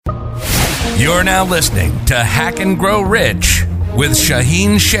You're now listening to Hack and Grow Rich with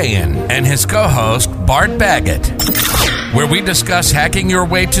Shaheen Shayan and his co-host Bart Baggett, where we discuss hacking your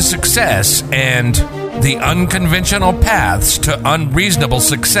way to success and the unconventional paths to unreasonable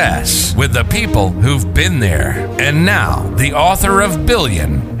success with the people who've been there. And now, the author of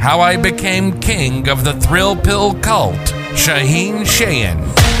Billion, How I Became King of the Thrill Pill Cult, Shaheen Shayan.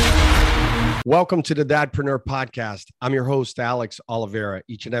 Welcome to the Dadpreneur Podcast. I'm your host, Alex Oliveira.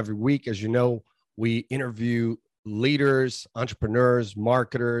 Each and every week, as you know, we interview leaders, entrepreneurs,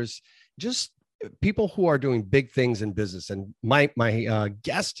 marketers, just people who are doing big things in business. And my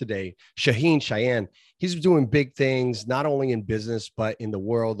guest today, Shaheen Shayan, he's doing big things, not only in business, but in the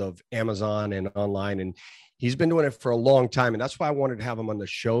world of Amazon and online. And he's been doing it for a long time. And that's why I wanted to have him on the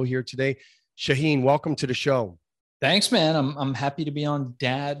show here today. Shaheen, welcome to the show. Thanks, man. I'm happy to be on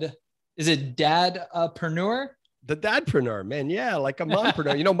Dad. Is it Dadpreneur? The Dadpreneur, man. Yeah, like a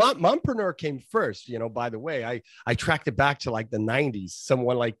mompreneur. You know, mompreneur came first, you know, by the way. I tracked it back to like the 90s.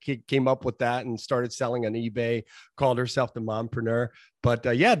 Someone like came up with that and started selling on eBay, called herself the mompreneur.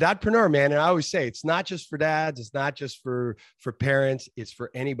 But yeah, Dadpreneur, man. And I always say it's not just for dads. It's not just for parents. It's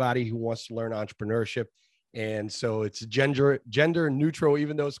for anybody who wants to learn entrepreneurship. And so it's gender neutral,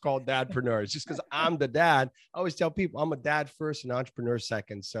 even though it's called Dadpreneur. It's just because I'm the dad. I always tell people I'm a dad first and entrepreneur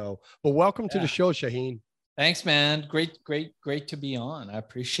second. So, but welcome to the show, Shaheen. Thanks, man. Great to be on. I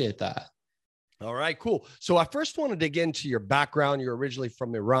appreciate that. All right, cool. So I first want to dig into your background. You're originally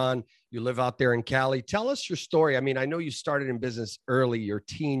from Iran. You live out there in Cali. Tell us your story. I mean, I know you started in business early, your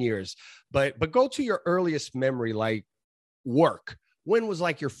teen years, but go to your earliest memory, like work. When was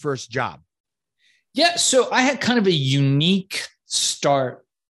like your first job? Yeah, so I had kind of a unique start.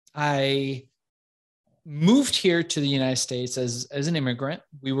 I moved here to the United States as an immigrant.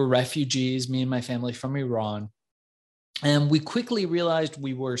 We were refugees, me and my family from Iran. And we quickly realized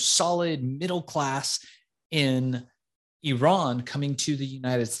we were solid middle class in Iran. Coming to the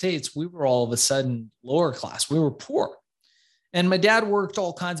United States, we were all of a sudden lower class. We were poor. And my dad worked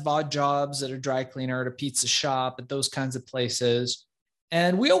all kinds of odd jobs at a dry cleaner, at a pizza shop, at those kinds of places.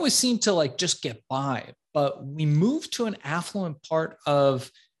 And we always seemed to like just get by. But we moved to an affluent part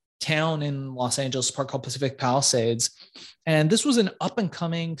of town in Los Angeles, a park called Pacific Palisades. And this was an up and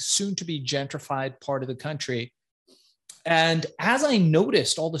coming, soon to be gentrified part of the country. And as I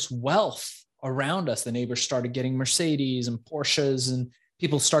noticed all this wealth around us, the neighbors started getting Mercedes and Porsches, and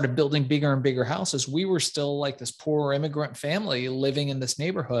people started building bigger and bigger houses. We were still like this poor immigrant family living in this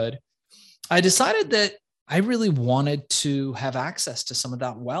neighborhood. I decided that I really wanted to have access to some of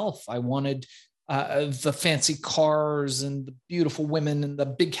that wealth. I wanted the fancy cars and the beautiful women and the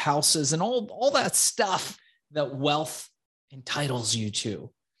big houses and all that stuff that wealth entitles you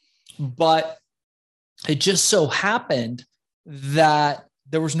to. But it just so happened that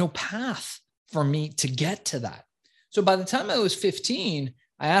there was no path for me to get to that. So by the time I was 15,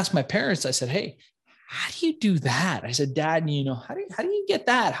 I asked my parents, I said, hey, how do you do that? I said, Dad, you know, how do you get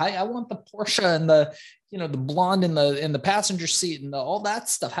that? I want the Porsche and the blonde in the passenger seat and all that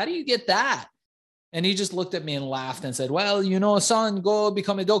stuff. How do you get that? And he just looked at me and laughed and said, well, you know, son, go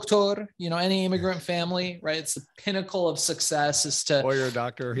become a doctor. You know, any immigrant family, right? It's the pinnacle of success is to lawyer,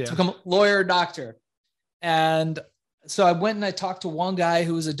 doctor, to become a lawyer, doctor. And so I went and I talked to one guy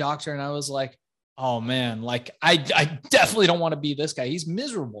who was a doctor, and I was like, oh man, like I definitely don't want to be this guy. He's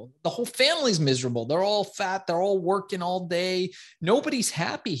miserable. The whole family's miserable. They're all fat. They're all working all day. Nobody's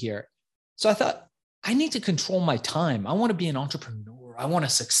happy here. So I thought, I need to control my time. I want to be an entrepreneur. I want to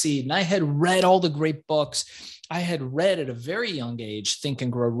succeed. And I had read all the great books. I had read at a very young age, Think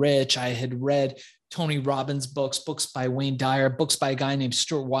and Grow Rich. I had read Tony Robbins' books by Wayne Dyer, books by a guy named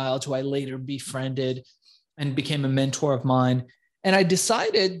Stuart Wilde, who I later befriended and became a mentor of mine. And I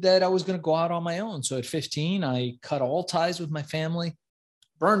decided that I was going to go out on my own. So at 15, I cut all ties with my family,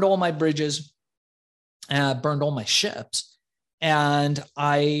 burned all my bridges, burned all my ships. And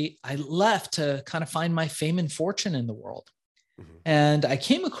I left to kind of find my fame and fortune in the world. Mm-hmm. And I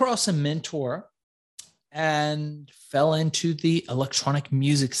came across a mentor and fell into the electronic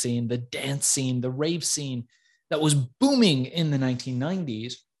music scene, the dance scene, the rave scene that was booming in the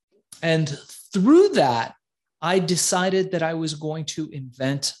 1990s. And through that, I decided that I was going to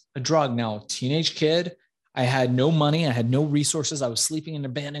invent a drug. Now, teenage kid, I had no money. I had no resources. I was sleeping in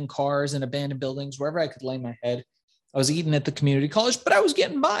abandoned cars and abandoned buildings, wherever I could lay my head. I was eating at the community college, but I was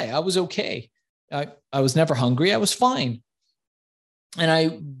getting by. I was okay. I was never hungry. I was fine. And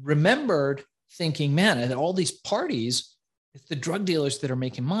I remembered thinking, man, at all these parties, it's the drug dealers that are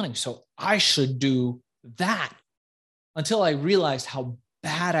making money. So I should do that, until I realized how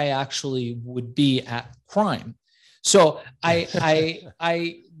bad I actually would be at crime. So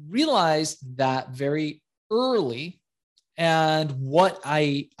I realized that very early. And what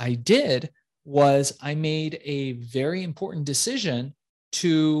I did was I made a very important decision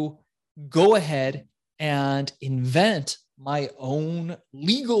to go ahead and invent my own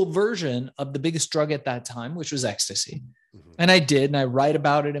legal version of the biggest drug at that time, which was ecstasy. Mm-hmm. And I did, and I write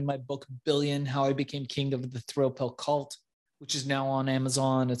about it in my book, Billion, How I Became King of the Thrill Pill Cult, which is now on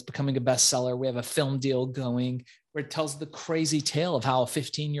Amazon. It's becoming a bestseller. We have a film deal going where it tells the crazy tale of how a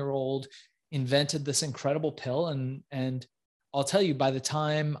 15-year-old invented this incredible pill. And I'll tell you, by the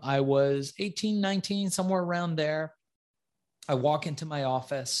time I was 18, 19, somewhere around there, I walk into my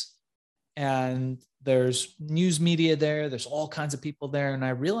office and there's news media there. There's all kinds of people there. And I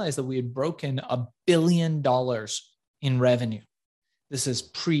realized that we had broken $1 billion in revenue. This is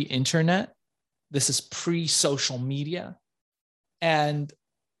pre-internet. This is pre-social media. And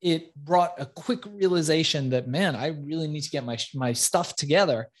it brought a quick realization that, man, I really need to get my stuff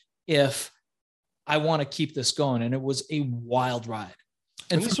together if I want to keep this going. And it was a wild ride.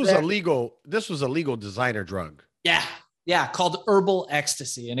 And this was a legal designer drug. Yeah. Yeah. Called herbal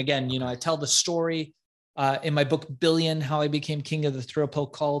ecstasy. And again, I tell the story in my book, Billion, How I Became King of the Thrill Pill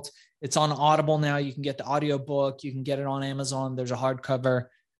Cult. It's on Audible now. You can get the audiobook. You can get it on Amazon. There's a hardcover.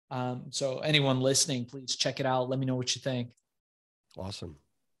 So anyone listening, please check it out. Let me know what you think. Awesome.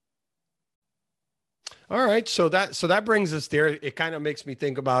 All right. So that brings us there. It kind of makes me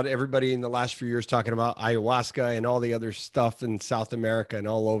think about everybody in the last few years talking about ayahuasca and all the other stuff in South America and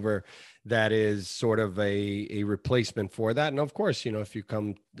all over that is sort of a replacement for that. And of course, if you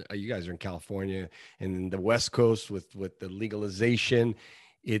come, you guys are in California and the West Coast with the legalization,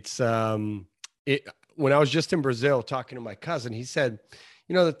 it's when I was just in Brazil talking to my cousin, he said,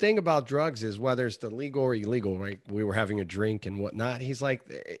 the thing about drugs is whether it's the legal or illegal, right? We were having a drink and whatnot. He's like,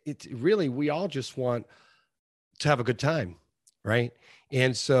 it's really, we all just want to have a good time, right?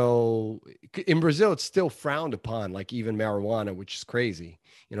 And so in Brazil, it's still frowned upon, like even marijuana, which is crazy,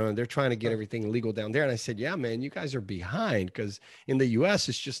 and they're trying to get everything legal down there. And I said, yeah, man, you guys are behind, because in the US,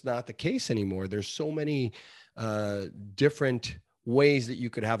 it's just not the case anymore. There's so many different ways that you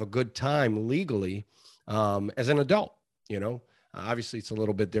could have a good time legally as an adult, Obviously, it's a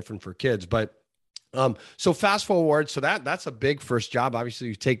little bit different for kids, but so fast forward. So that's a big first job. Obviously,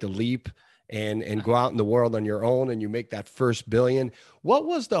 you take the leap and go out in the world on your own, and you make that first $1 billion. What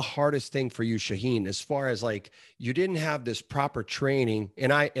was the hardest thing for you, Shaheen, as far as like you didn't have this proper training?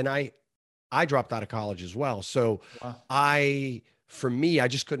 And I dropped out of college as well. So wow. For me, I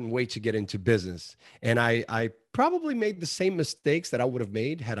just couldn't wait to get into business, and I probably made the same mistakes that I would have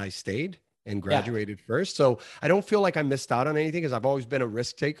made had I stayed and graduated first. So I don't feel like I missed out on anything, because I've always been a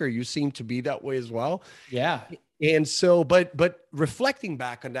risk taker. You seem to be that way as well. Yeah. And so, but reflecting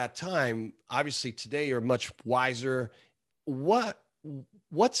back on that time, obviously today you're much wiser.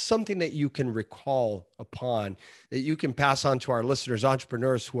 What's something that you can recall upon that you can pass on to our listeners,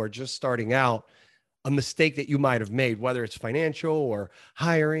 entrepreneurs who are just starting out, a mistake that you might have made, whether it's financial or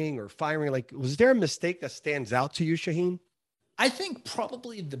hiring or firing? Like, was there a mistake that stands out to you, Shaheen? I think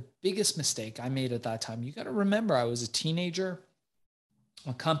probably the biggest mistake I made at that time, you got to remember, I was a teenager.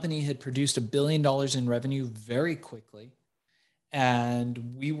 A company had produced $1 billion in revenue very quickly.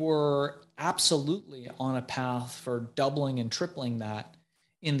 And we were absolutely on a path for doubling and tripling that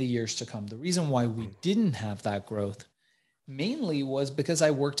in the years to come. The reason why we didn't have that growth mainly was because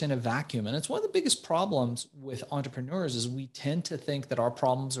I worked in a vacuum. And it's one of the biggest problems with entrepreneurs is we tend to think that our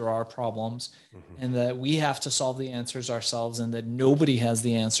problems are our problems, mm-hmm. and that we have to solve the answers ourselves, and that nobody has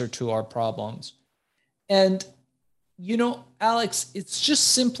the answer to our problems. And, Alex, it's just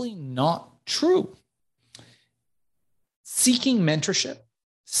simply not true. Seeking mentorship,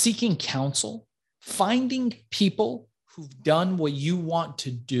 seeking counsel, finding people who've done what you want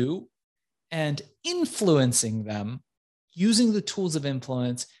to do and influencing them, using the tools of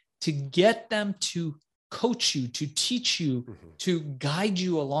influence to get them to coach you, to teach you, mm-hmm. to guide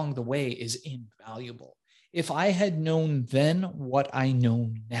you along the way is invaluable. If I had known then what I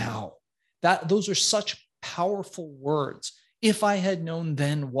know now, those are such powerful words. If I had known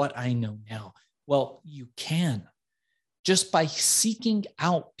then what I know now, well, you can. Just by seeking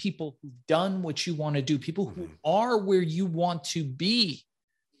out people who've done what you want to do, people who are where you want to be,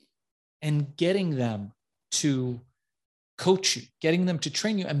 and getting them to coach you, getting them to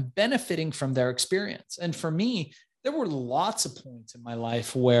train you, and benefiting from their experience. And for me, there were lots of points in my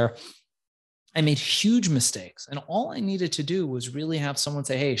life where I made huge mistakes. And all I needed to do was really have someone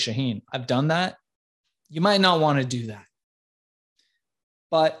say, hey, Shaheen, I've done that. You might not want to do that.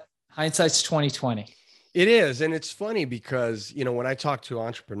 But hindsight's 2020. It is. And it's funny because, when I talk to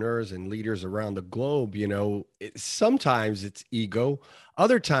entrepreneurs and leaders around the globe, sometimes it's ego.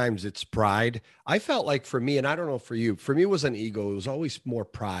 Other times it's pride. I felt like for me, and I don't know for you, for me, it was an ego. It was always more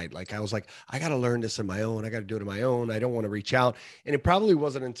pride. Like I was like, I got to learn this on my own. I got to do it on my own. I don't want to reach out. And it probably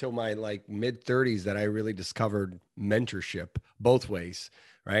wasn't until my like mid 30s that I really discovered mentorship both ways.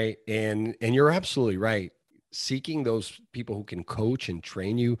 Right. And you're absolutely right. Seeking those people who can coach and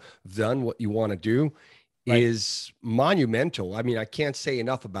train you, done what you want to do is monumental. I mean, I can't say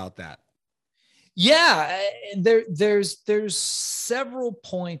enough about that. Yeah, there's several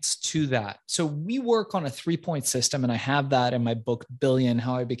points to that. So we work on a 3-point system, and I have that in my book, Billion,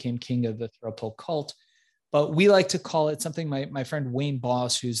 How I Became King of the Throw Pill Cult. But we like to call it something, my friend Wayne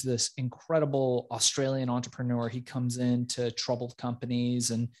Boss, who's this incredible Australian entrepreneur, he comes into troubled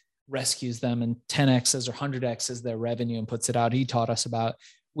companies and rescues them and 10Xs or 100Xs their revenue and puts it out. He taught us about,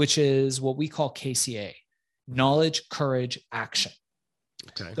 which is what we call KCA, knowledge, courage, action.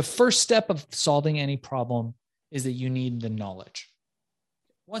 Okay. The first step of solving any problem is that you need the knowledge.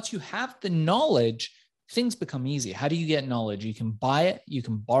 Once you have the knowledge, things become easy. How do you get knowledge? You can buy it, you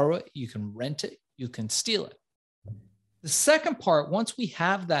can borrow it, you can rent it, you can steal it. The second part, once we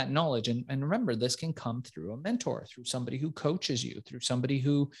have that knowledge, and remember, this can come through a mentor, through somebody who coaches you, through somebody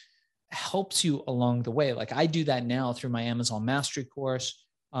who helps you along the way. Like I do that now through my Amazon Mastery course.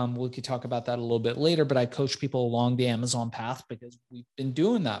 We could talk about that a little bit later, but I coach people along the Amazon path because we've been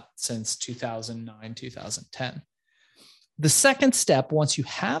doing that since 2009, 2010. The second step, once you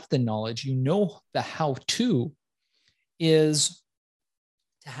have the knowledge, you know the how-to, is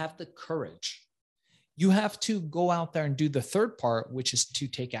to have the courage. You have to go out there and do the third part, which is to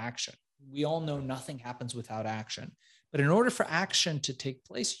take action. We all know nothing happens without action. But in order for action to take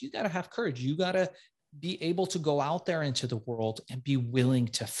place, you got to have courage. You got to be able to go out there into the world and be willing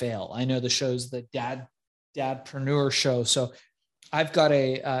to fail. I know the show's the Dadpreneur show. So I've got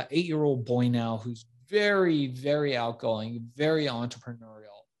a 8-year-old boy now who's very, very outgoing, very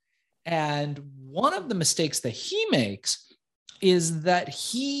entrepreneurial. And one of the mistakes that he makes is that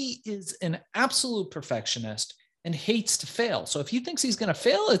he is an absolute perfectionist and hates to fail. So if he thinks he's going to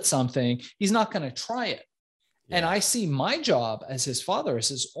fail at something, he's not going to try it. And I see my job as his father, as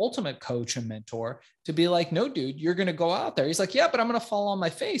his ultimate coach and mentor, to be like, no, dude, you're going to go out there. He's like, yeah, but I'm going to fall on my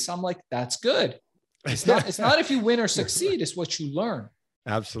face. I'm like, that's good. It's not if you win or succeed, it's what you learn.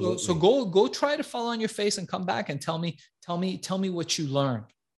 Absolutely. So go try to fall on your face and come back and tell me what you learned.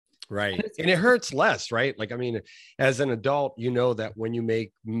 Right. And it hurts less, right? Like, I mean, as an adult, you know that when you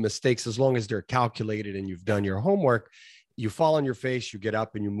make mistakes, as long as they're calculated and you've done your homework, you fall on your face, you get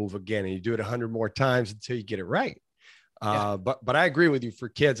up and you move again, and you do it 100 more times until you get it right. But I agree with you. For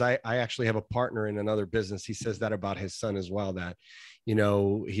kids, I actually have a partner in another business. He says that about his son as well, that, you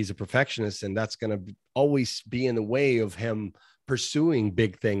know, he's a perfectionist and that's going to always be in the way of him pursuing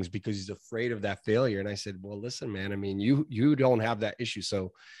big things because he's afraid of that failure. And I said, well, listen, man, I mean, you don't have that issue.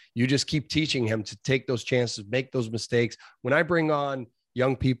 So you just keep teaching him to take those chances, make those mistakes. When I bring on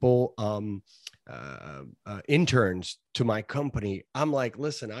young people, interns to my company, I'm like,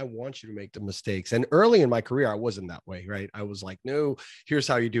 listen, I want you to make the mistakes. And early in my career, I wasn't that way, right? I was like, no, here's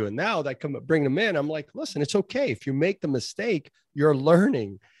how you do it. Now that I bring them in, I'm like, listen, it's okay. If you make the mistake, you're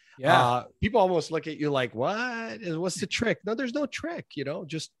learning. Yeah. People almost look at you like, what's the trick? No, there's no trick,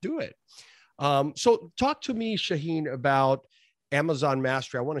 just do it. So talk to me, Shaheen, about Amazon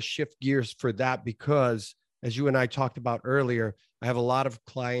Mastery. I want to shift gears for that because as you and I talked about earlier, I have a lot of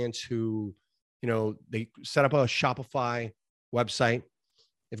clients who, they set up a Shopify website.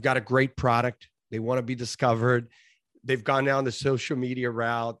 They've got a great product. They want to be discovered. They've gone down the social media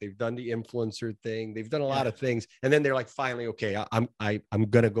route. They've done the influencer thing. They've done a lot of things. And then they're like, finally, okay, I'm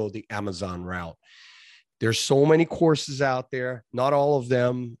going to go the Amazon route. There's so many courses out there. Not all of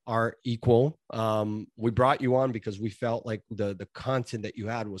them are equal. We brought you on because we felt like the content that you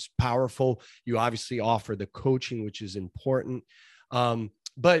had was powerful. You obviously offer the coaching, which is important.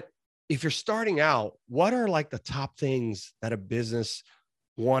 But if you're starting out, what are like the top things that a business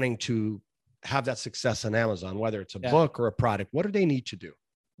wanting to have that success on Amazon, whether it's a book or a product, what do they need to do?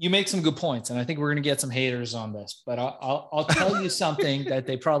 You make some good points. And I think we're going to get some haters on this, but I'll tell you something that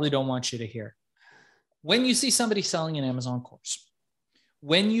they probably don't want you to hear. When you see somebody selling an Amazon course,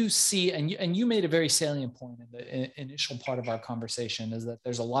 when you see, and you made a very salient point in the initial part of our conversation, is that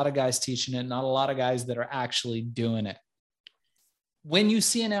there's a lot of guys teaching it, not a lot of guys that are actually doing it. When you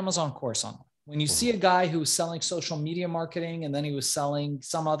see an Amazon course online, when you see a guy who was selling social media marketing, and then he was selling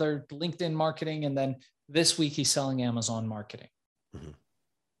some other LinkedIn marketing, and then this week he's selling Amazon marketing,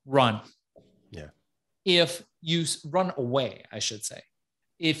 run. Yeah. If you run away, I should say,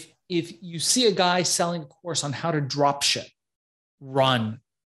 if you see a guy selling a course on how to drop ship, run.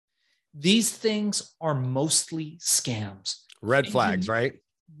 These things are mostly scams. Red flags, right?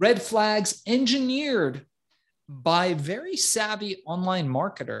 Red flags engineered by very savvy online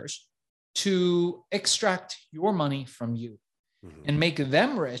marketers to extract your money from you and make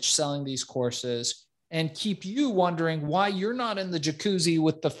them rich selling these courses and keep you wondering why you're not in the jacuzzi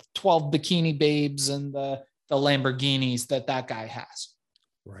with the 12 bikini babes and the Lamborghinis that guy has.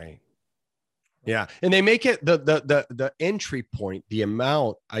 Right. Yeah. And they make it the entry point, the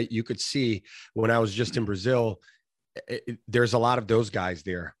amount you could see when I was just in Brazil, there's a lot of those guys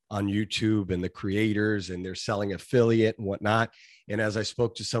there on YouTube and the creators, and they're selling affiliate and whatnot. And as I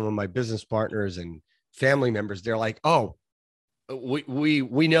spoke to some of my business partners and family members, they're like, oh,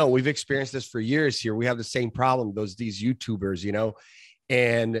 we know, we've experienced this for years here. We have the same problem, these YouTubers, you know,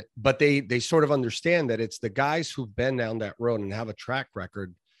 but they sort of understand that it's the guys who've been down that road and have a track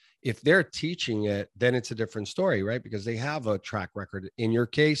record. If they're teaching it, then it's a different story, right? Because they have a track record. In your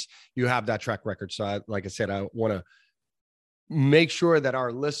case, you have that track record. So like I said, I want to make sure that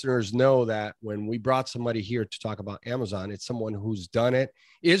our listeners know that when we brought somebody here to talk about Amazon, it's someone who's done it,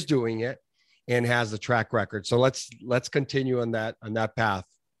 is doing it, and has the track record. So let's continue on that path.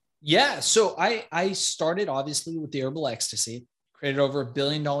 Yeah. So I started obviously with the herbal ecstasy, created over $1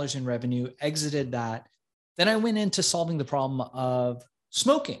 billion in revenue, exited that. Then I went into solving the problem of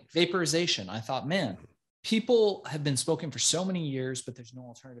smoking, vaporization. I thought, man, people have been smoking for so many years, but there's no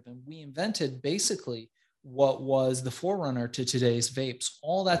alternative. And we invented basically what was the forerunner to today's vapes.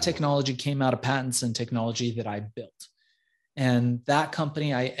 All that technology came out of patents and technology that I built. And that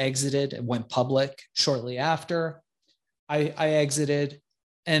company I exited, it went public shortly after I exited.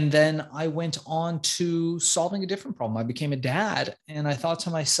 And then I went on to solving a different problem. I became a dad, and I thought to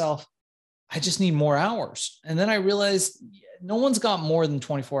myself, I just need more hours. And then I realized no one's got more than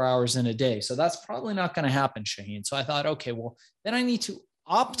 24 hours in a day. So that's probably not going to happen, Shaheen. So I thought, okay, well, then I need to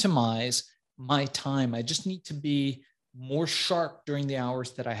optimize my time. I just need to be more sharp during the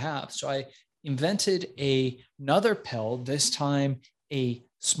hours that I have. So I invented another pill, this time a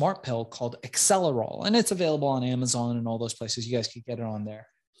smart pill called Accelerol. And it's available on Amazon and all those places. You guys could get it on there.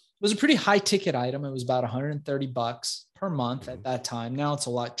 It was a pretty high ticket item. It was about $130 per month at that time. Now it's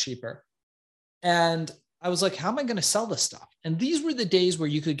a lot cheaper. And I was like, how am I going to sell this stuff? And these were the days where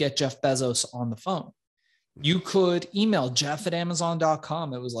you could get Jeff Bezos on the phone. You could email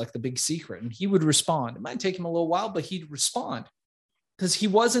jeff@amazon.com. It was like the big secret. And he would respond. It might take him a little while, but he'd respond because he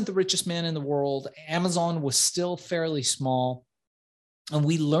wasn't the richest man in the world. Amazon was still fairly small. And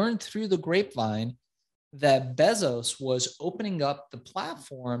we learned through the grapevine that Bezos was opening up the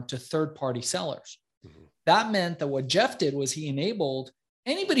platform to third-party sellers. That meant that what Jeff did was he enabled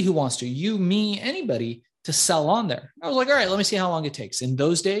anybody who wants to, you, me, anybody, to sell on there. I was like, all right, let me see how long it takes. In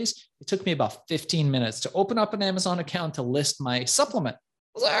those days, it took me about 15 minutes to open up an Amazon account to list my supplement. I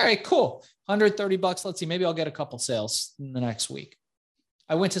was like, all right, cool. $130. Let's see, maybe I'll get a couple sales in the next week.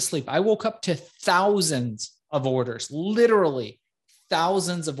 I went to sleep. I woke up to thousands of orders, literally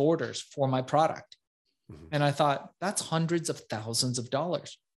thousands of orders for my product. And I thought, that's hundreds of thousands of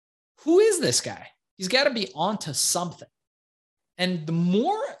dollars. Who is this guy? He's got to be onto something. And the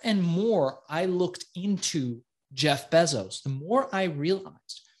more and more I looked into Jeff Bezos, the more I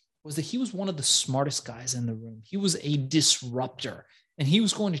realized was that he was one of the smartest guys in the room. He was a disruptor, and he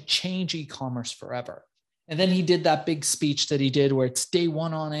was going to change e-commerce forever. And then he did that big speech that he did where it's day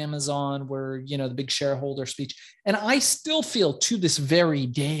one on Amazon, where, you know, the big shareholder speech. And I still feel to this very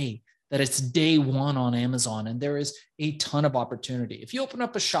day that it's day one on Amazon, and there is a ton of opportunity. If you open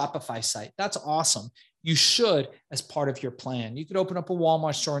up a Shopify site, that's awesome. You should as part of your plan. You could open up a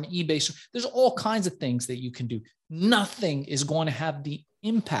Walmart store, an eBay store. There's all kinds of things that you can do. Nothing is going to have the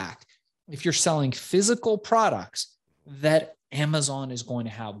impact if you're selling physical products that Amazon is going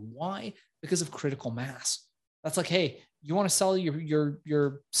to have. Why? Because of critical mass. That's like, hey, you want to sell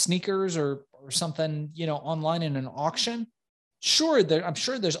your sneakers or something, you know, online in an auction? Sure, I'm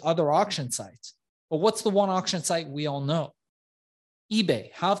sure there's other auction sites, but what's the one auction site we all know?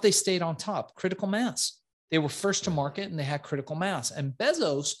 eBay. How have they stayed on top? Critical mass. They were first to market and they had critical mass. And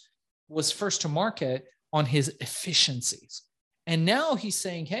Bezos was first to market on his efficiencies. And now he's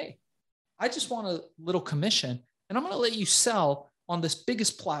saying, hey, I just want a little commission, and I'm going to let you sell on this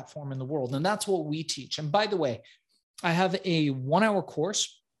biggest platform in the world. And that's what we teach. And by the way, I have a 1-hour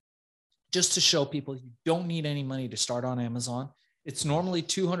course just to show people you don't need any money to start on Amazon. It's normally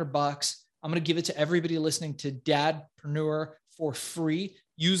 $200. I'm going to give it to everybody listening to Dadpreneur for free.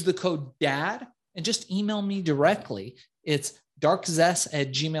 Use the code DAD and just email me directly. It's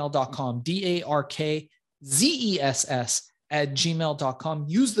darkzess@gmail.com, DARKZESS@gmail.com.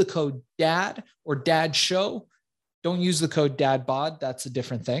 Use the code DAD or DAD show. Don't use the code DADBOD. That's a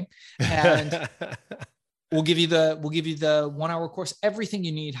different thing. And We'll give you the 1 hour course, everything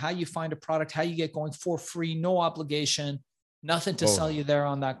you need, how you find a product, how you get going for free, no obligation, nothing to sell you there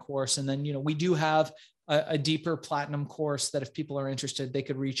on that course. And then, we do have a deeper platinum course that if people are interested, they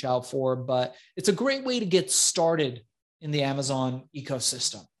could reach out for, but it's a great way to get started in the Amazon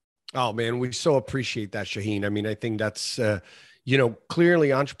ecosystem. Oh man, we so appreciate that, Shaheen. I mean, I think that's,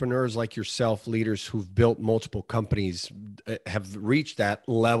 clearly entrepreneurs like yourself, leaders who've built multiple companies, have reached that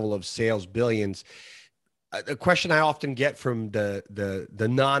level of sales, billions. A question I often get from the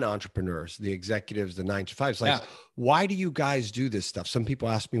non-entrepreneurs, the executives, the 9-to-5s, like, why do you guys do this stuff? Some people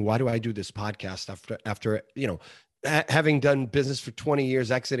ask me, why do I do this podcast after having done business for 20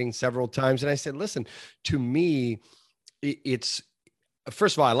 years, exiting several times? And I said, listen, to me, it's,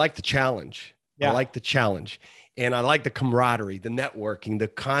 first of all, I like the challenge. I like the challenge, and I like the camaraderie, the networking, the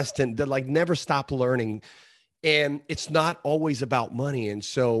constant, the like never stop learning. And it's not always about money. And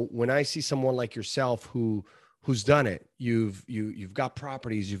so when I see someone like yourself who's done it, you've got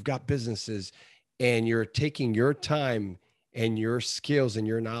properties, you've got businesses, and you're taking your time and your skills and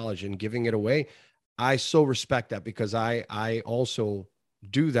your knowledge and giving it away, I so respect that, because I also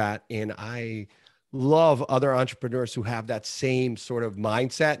do that. And I love other entrepreneurs who have that same sort of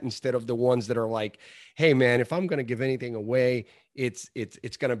mindset, instead of the ones that are like, hey man, if I'm going to give anything away, it's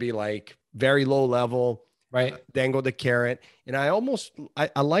going to be like very low level, right? Dangle the carrot. And I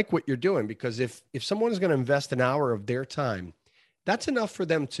like what you're doing, because if someone is going to invest an hour of their time, that's enough for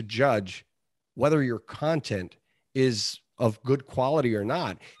them to judge whether your content is of good quality or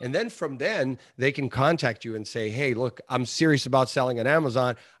not. And then from then they can contact you and say, hey, look, I'm serious about selling on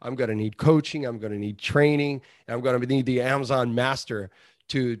Amazon. I'm going to need coaching. I'm going to need training. And I'm going to need the Amazon master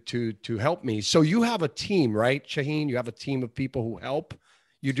to help me. So you have a team, right, Shaheen? You have a team of people who help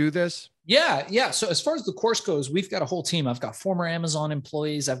you do this? Yeah. So as far as the course goes, we've got a whole team. I've got former Amazon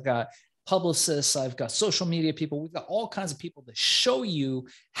employees. I've got publicists. I've got social media people. We've got all kinds of people to show you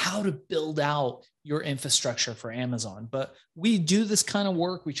how to build out your infrastructure for Amazon. But we do this kind of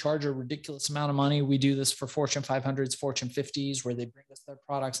work. We charge a ridiculous amount of money. We do this for Fortune 500s, Fortune 50s, where they bring us their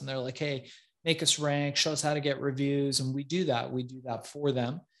products and they're like, hey, make us rank, show us how to get reviews. And we do that. We do that for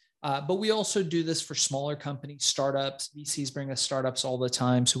them. But we also do this for smaller companies, startups. VCs bring us startups all the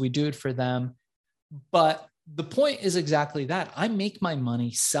time. So we do it for them. But the point is exactly that. I make my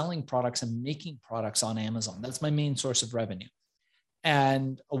money selling products and making products on Amazon. That's my main source of revenue.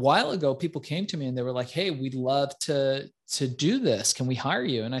 And a while ago, people came to me and they were like, hey, we'd love to do this. Can we hire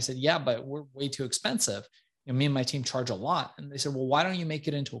you? And I said, yeah, but we're way too expensive. Me and my team charge a lot. And they said, well, why don't you make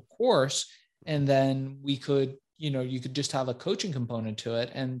it into a course? And then we could, you could just have a coaching component to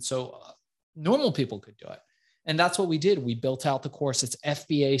it. And so normal people could do it. And that's what we did. We built out the course. It's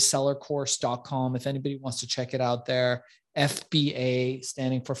FBAsellercourse.com. If anybody wants to check it out there, FBA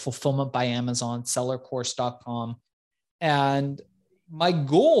standing for Fulfillment by Amazon, sellercourse.com. And my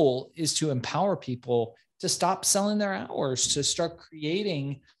goal is to empower people to stop selling their hours, to start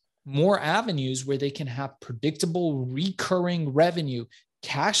creating more avenues where they can have predictable, recurring revenue,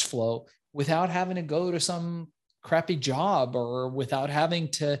 cash flow, without having to go to some crappy job or without having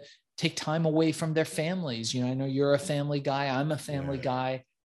to take time away from their families. I know you're a family guy. I'm a family guy.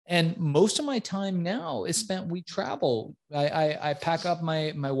 And most of my time now is spent, we travel. I pack up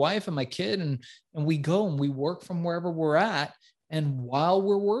my wife and my kid and we go and we work from wherever we're at. And while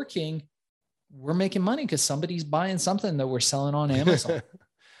we're working, we're making money because somebody's buying something that we're selling on Amazon.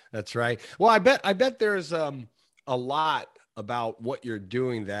 That's right. Well, I bet there's a lot about what you're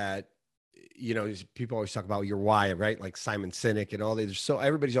doing that, people always talk about your why, right? Like Simon Sinek and all these. So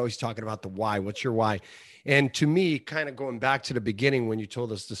everybody's always talking about the why. What's your why? And to me, kind of going back to the beginning, when you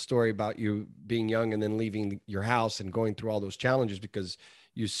told us the story about you being young and then leaving your house and going through all those challenges because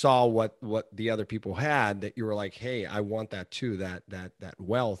you saw what the other people had, that you were like, hey, I want that too, that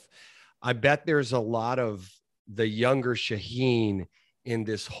wealth. I bet there's a lot of the younger Shaheen in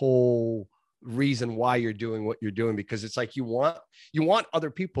this whole reason why you're doing what you're doing, because it's like you want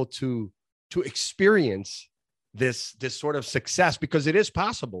other people to experience this sort of success, because it is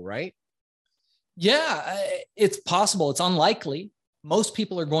possible, right? Yeah, it's possible. It's unlikely. Most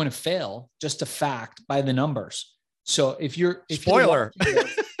people are going to fail, just a fact by the numbers. So if you're if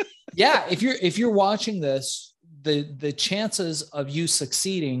you're watching this, the chances of you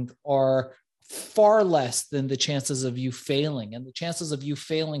succeeding are far less than the chances of you failing, and the chances of you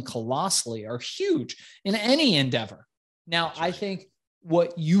failing colossally are huge in any endeavor. Now, I think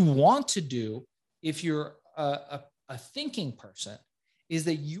what you want to do, if you're a thinking person, is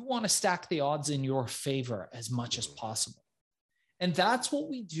that you want to stack the odds in your favor as much as possible. And that's what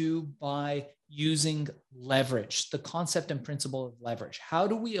we do by using leverage, the concept and principle of leverage. How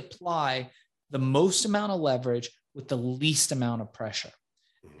do we apply the most amount of leverage with the least amount of pressure.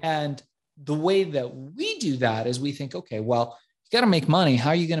 And the way that we do that is we think, okay, well, you got to make money. How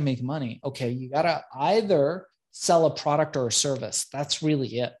are you going to make money? Okay, you got to either sell a product or a service. That's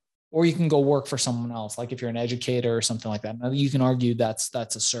really it. Or you can go work for someone else. Like if you're an educator or something like that. Now you can argue that's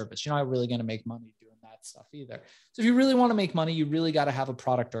a service. You're not really going to make money doing that stuff either. So if you really want to make money, you really got to have a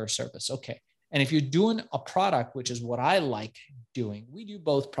product or a service. Okay. And if you're doing a product, which is what I like doing, we do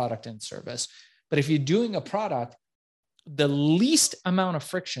both product and service. But if you're doing a product, the least amount of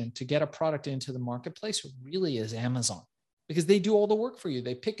friction to get a product into the marketplace really is Amazon, because they do all the work for you.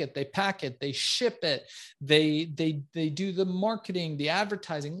 They pick it, they pack it, they ship it, they do the marketing, the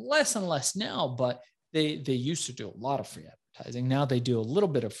advertising, less and less now, but they used to do a lot of free advertising. Now they do a little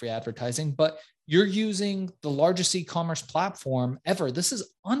bit of free advertising, but you're using the largest e-commerce platform ever. This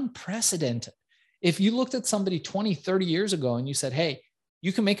is unprecedented. If you looked at somebody 20, 30 years ago and you said, hey,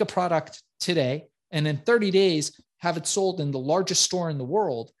 you can make a product today and in 30 days have it sold in the largest store in the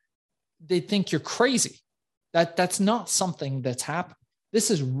world, they'd think you're crazy. That's not something that's happened. This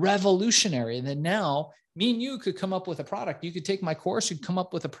is revolutionary. And then now me and you could come up with a product. You could take my course, you'd come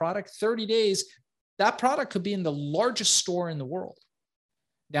up with a product, 30 days, that product could be in the largest store in the world.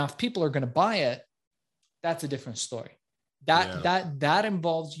 Now, if people are going to buy it, that's a different story. That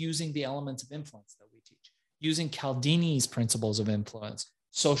involves using the elements of influence that we teach, using Cialdini's principles of influence,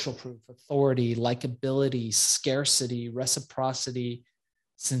 social proof, authority, likability, scarcity, reciprocity,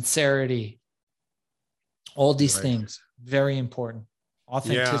 sincerity, all these things, very important.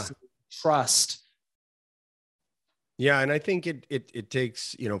 Authenticity, trust. Yeah. And I think it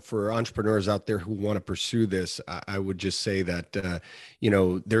takes, for entrepreneurs out there who want to pursue this, I would just say that,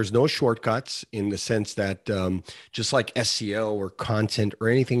 there's no shortcuts in the sense that just like SEO or content or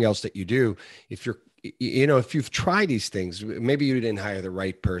anything else that you do, if you've tried these things, maybe you didn't hire the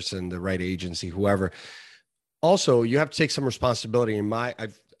right person, the right agency, whoever. Also, you have to take some responsibility.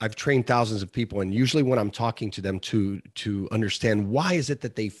 I've trained thousands of people, and usually when I'm talking to them to understand why is it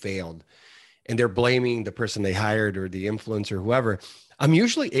that they failed, and they're blaming the person they hired or the influencer, whoever, I'm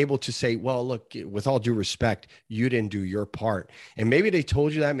usually able to say, well, look, with all due respect, you didn't do your part. And maybe they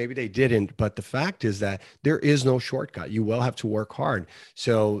told you that, maybe they didn't. But the fact is that there is no shortcut. You will have to work hard.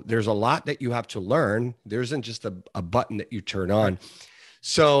 So there's a lot that you have to learn. There isn't just a button that you turn on.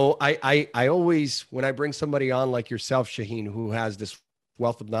 So I always, when I bring somebody on like yourself, Shaheen, who has this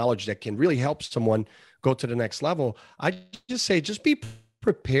wealth of knowledge that can really help someone go to the next level, I just say, just be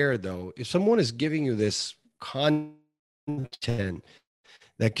prepared though. If someone is giving you this content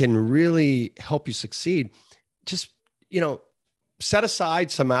that can really help you succeed, just, set aside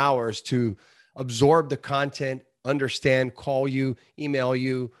some hours to absorb the content, understand, call you, email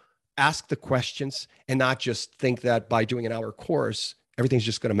you, ask the questions, and not just think that by doing an hour course, everything's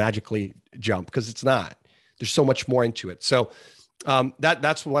just going to magically jump, because it's not. There's so much more into it. So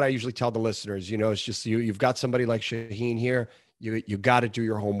that's what I usually tell the listeners. It's just you've got somebody like Shaheen here. You got to do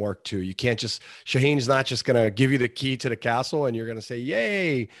your homework too. You can't just, Shaheen's not just going to give you the key to the castle and you're going to say,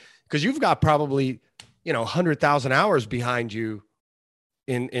 yay, because you've got probably, 100,000 hours behind you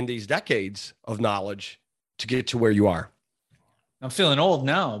in these decades of knowledge to get to where you are. I'm feeling old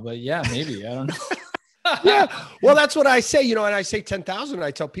now, but yeah, maybe, I don't know. Yeah. Well, that's what I say, and I say 10,000. I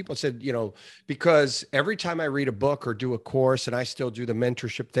tell people, I said, because every time I read a book or do a course, and I still do the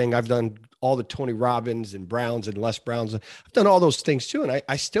mentorship thing, I've done all the Tony Robbins and Browns and Les Browns. I've done all those things too. And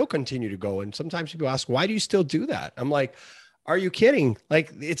I still continue to go. And sometimes people ask, why do you still do that? I'm like, are you kidding?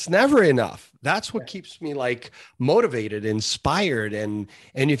 Like, it's never enough. That's what keeps me motivated, inspired. And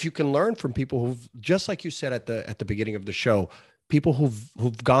if you can learn from people who've, just like you said at the beginning of the show, people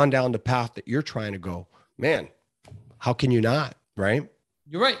who've gone down the path that you're trying to go, man, how can you not? Right?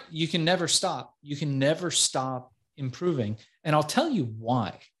 You're right. You can never stop. You can never stop improving. And I'll tell you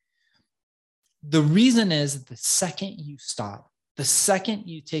why. The reason is the second you stop, the second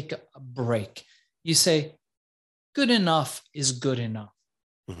you take a break, you say, good enough is good enough.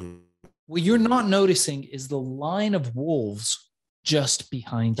 Mm-hmm. What you're not noticing is the line of wolves just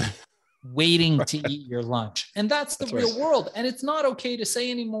behind you, waiting to eat your lunch. And that's the real world. And it's not okay to say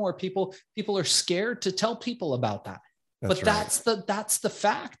anymore. People are scared to tell people about that. That's the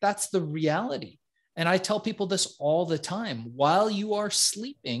fact. That's the reality. And I tell people this all the time. While you are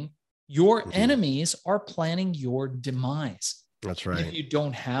sleeping, your enemies are planning your demise. That's right. If you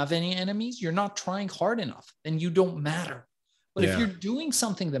don't have any enemies, you're not trying hard enough, then you don't matter. But if you're doing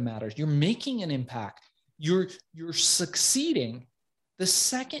something that matters, you're making an impact, you're succeeding, the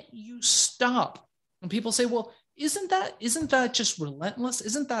second you stop, and people say, well, isn't that just relentless?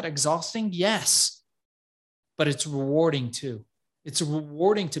 Isn't that exhausting? Yes, but it's rewarding too. It's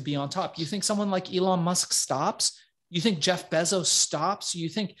rewarding to be on top. You think someone like Elon Musk stops? You think Jeff Bezos stops? You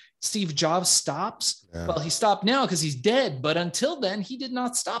think Steve Jobs stops? Yeah. Well, he stopped now because he's dead. But until then, he did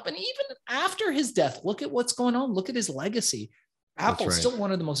not stop. And even after his death, look at what's going on. Look at his legacy. Apple's right. still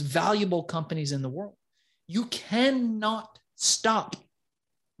one of the most valuable companies in the world. You cannot stop.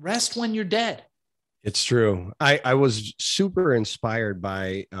 Rest when you're dead. It's true. I was super inspired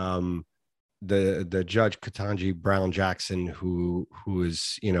by the judge Ketanji Brown Jackson, who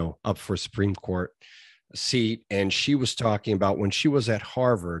is, you know, up for Supreme Court seat. And she was talking about when she was at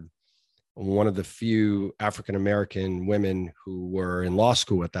Harvard, one of the few African-American women who were in law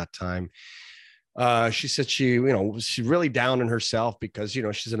school at that time. She said she's really down on herself because, you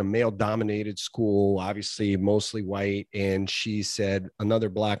know, she's in a male dominated school, obviously mostly white. And she said another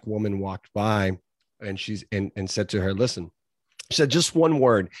Black woman walked by and and said to her, listen, she said just one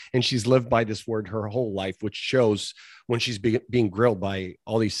word, and she's lived by this word her whole life, which shows when she's being grilled by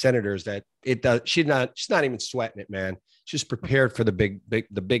all these senators that she's not even sweating it, man. She's prepared for the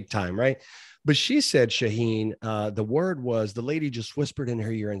big time, right? But she said, Shaheen, the word was, the lady just whispered in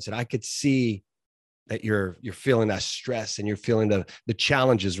her ear and said, I could see that you're feeling that stress and you're feeling the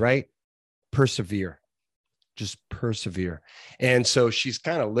challenges, right? Persevere. Just persevere. And so she's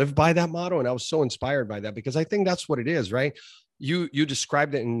kind of lived by that motto. And I was so inspired by that because I think that's what it is, right? You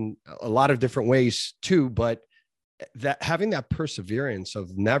described it in a lot of different ways too, but that having that perseverance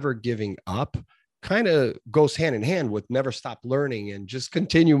of never giving up kind of goes hand in hand with never stop learning and just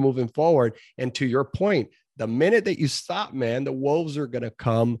continue moving forward. And to your point, the minute that you stop, man, the wolves are going to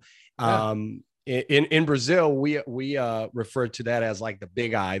come. Yeah. In Brazil, we refer to that as like the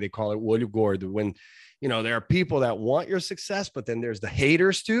big eye. They call it olho gordo. When, you know, there are people that want your success, but then there's the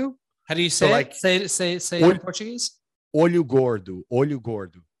haters too. How do you say it? Say it in Portuguese. Olho gordo, olho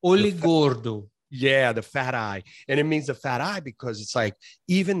gordo. Olho gordo. Yeah, the fat eye. And it means the fat eye because it's like,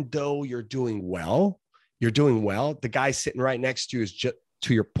 even though you're doing well, the guy sitting right next to you is just,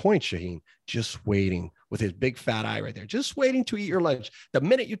 to your point, Shaheen, just waiting with his big fat eye right there, just waiting to eat your lunch. The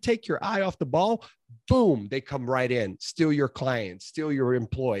minute you take your eye off the ball, boom, they come right in, steal your client, steal your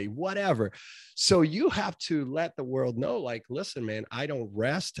employee, whatever. So you have to let the world know, like, listen, man, I don't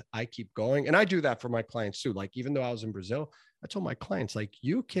rest. I keep going. And I do that for my clients too. Like, even though I was in Brazil, I told my clients, like,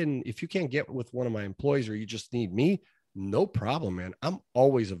 if you can't get with one of my employees or you just need me, no problem, man. I'm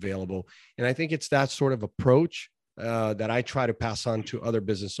always available. And I think it's that sort of approach that I try to pass on to other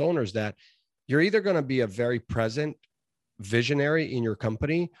business owners, that you're either going to be a very present visionary in your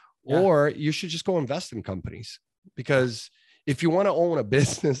company, or you should just go invest in companies. Because if you want to own a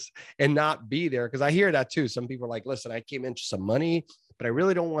business and not be there, because I hear that too. Some people are like, listen, I came into some money, but I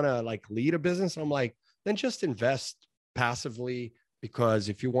really don't want to like lead a business. I'm like, then just invest passively, because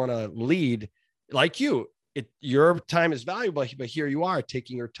if you want to lead like your time is valuable, but here you are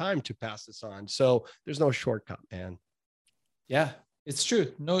taking your time to pass this on. So there's no shortcut, man. Yeah, it's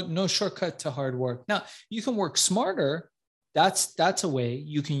true. No shortcut to hard work. Now you can work smarter. That's a way.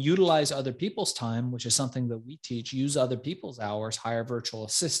 You can utilize other people's time, which is something that we teach. Use other people's hours, hire virtual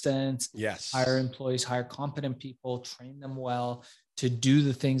assistants, hire employees, hire competent people, train them well to do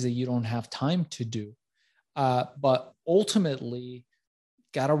the things that you don't have time to do. But ultimately,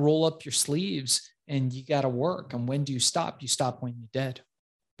 got to roll up your sleeves and you got to work. And when do you stop? You stop when you're dead.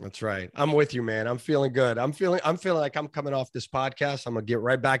 That's right. I'm with you, man. I'm feeling good. I'm feeling like I'm coming off this podcast. I'm going to get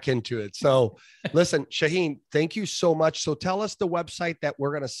right back into it. So listen, Shaheen, thank you so much. So tell us the website that we're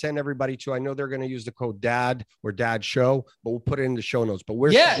going to send everybody to. I know they're going to use the code DAD or DAD show, but we'll put it in the show notes. But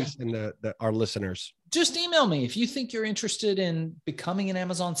where should we send our listeners? Just email me. If you think you're interested in becoming an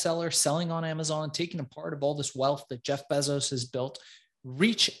Amazon seller, selling on Amazon, taking a part of all this wealth that Jeff Bezos has built,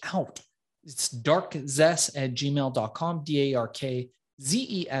 reach out. It's darkzess@gmail.com,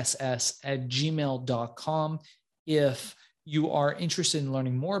 darkzess@gmail.com. If you are interested in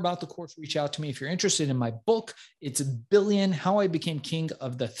learning more about the course, reach out to me. If you're interested in my book, it's Billion, How I Became King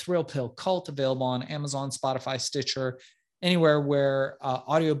of the Thrill Pill Cult, available on Amazon, Spotify, Stitcher, anywhere where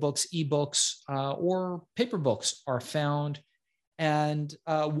audiobooks, ebooks, or paper books are found. And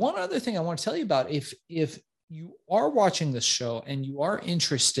one other thing I want to tell you about, if you are watching this show and you are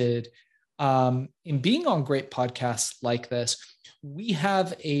interested in being on great podcasts like this, we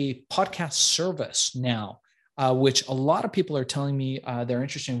have a podcast service now, which a lot of people are telling me they're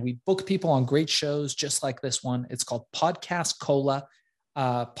interested in. We book people on great shows just like this one. It's called Podcast Cola,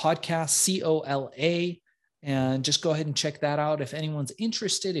 Podcast COLA. And just go ahead and check that out. If anyone's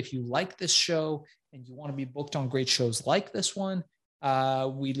interested, if you like this show and you want to be booked on great shows like this one,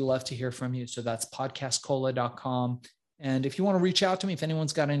 we'd love to hear from you. So that's podcastcola.com. And if you want to reach out to me, if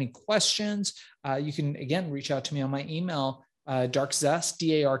anyone's got any questions, you can, again, reach out to me on my email, Darkzest,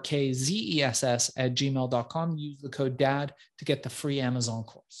 DARKZESS at gmail.com. Use the code DAD to get the free Amazon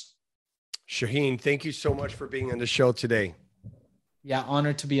course. Shaheen, thank you so much for being on the show today. Yeah,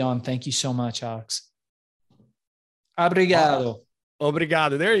 honored to be on. Thank you so much, Alex. Obrigado.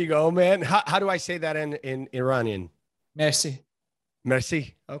 Obrigado. There you go, man. How do I say that in Iranian? Merci.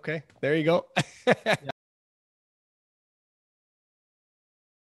 Merci. Okay, there you go. Yeah.